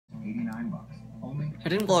I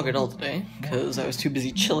didn't vlog at all today, because I was too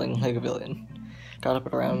busy chilling like a villain. Got up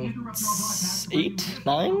at around 8,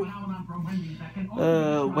 9?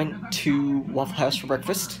 Went to Waffle House for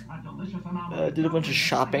breakfast. Did a bunch of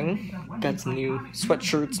shopping. Got some new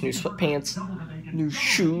sweatshirts, new sweatpants, new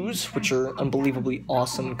shoes, which are unbelievably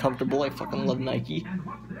awesome and comfortable. I fucking love Nike.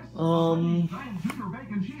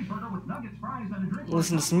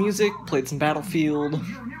 Listened to some music, played some Battlefield,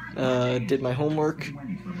 did my homework.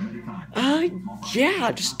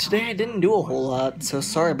 Yeah, just today I didn't do a whole lot, so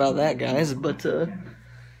sorry about that, guys, but,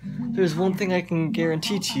 there's one thing I can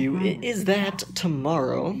guarantee to you, is that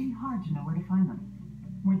tomorrow,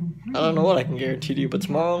 I don't know what I can guarantee to you, but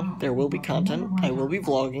tomorrow there will be content, I will be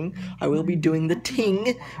vlogging, I will be doing the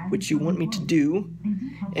ting, which you want me to do,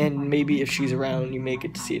 and maybe if she's around, you may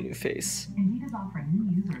get to see a new face.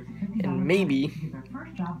 And maybe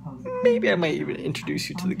I might even introduce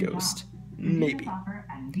you to the ghost. Maybe.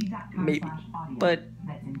 But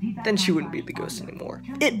then she wouldn't be the ghost anymore.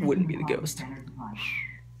 It wouldn't be the ghost.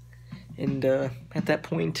 And at that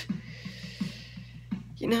point,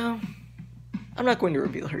 you know, I'm not going to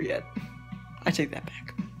reveal her yet. I take that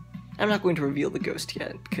back. I'm not going to reveal the ghost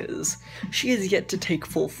yet, because she is yet to take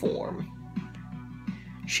full form.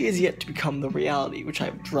 She is yet to become the reality which I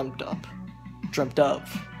have dreamt of,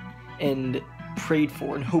 and prayed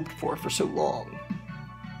for and hoped for so long.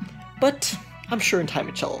 But I'm sure in time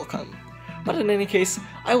it shall all come. But in any case,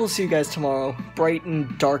 I will see you guys tomorrow, bright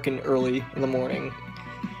and dark and early in the morning,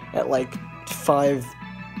 at like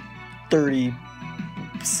 5:30,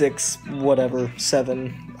 6, whatever,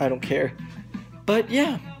 7, I don't care. But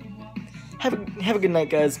yeah, have a good night,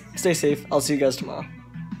 guys. Stay safe. I'll see you guys tomorrow.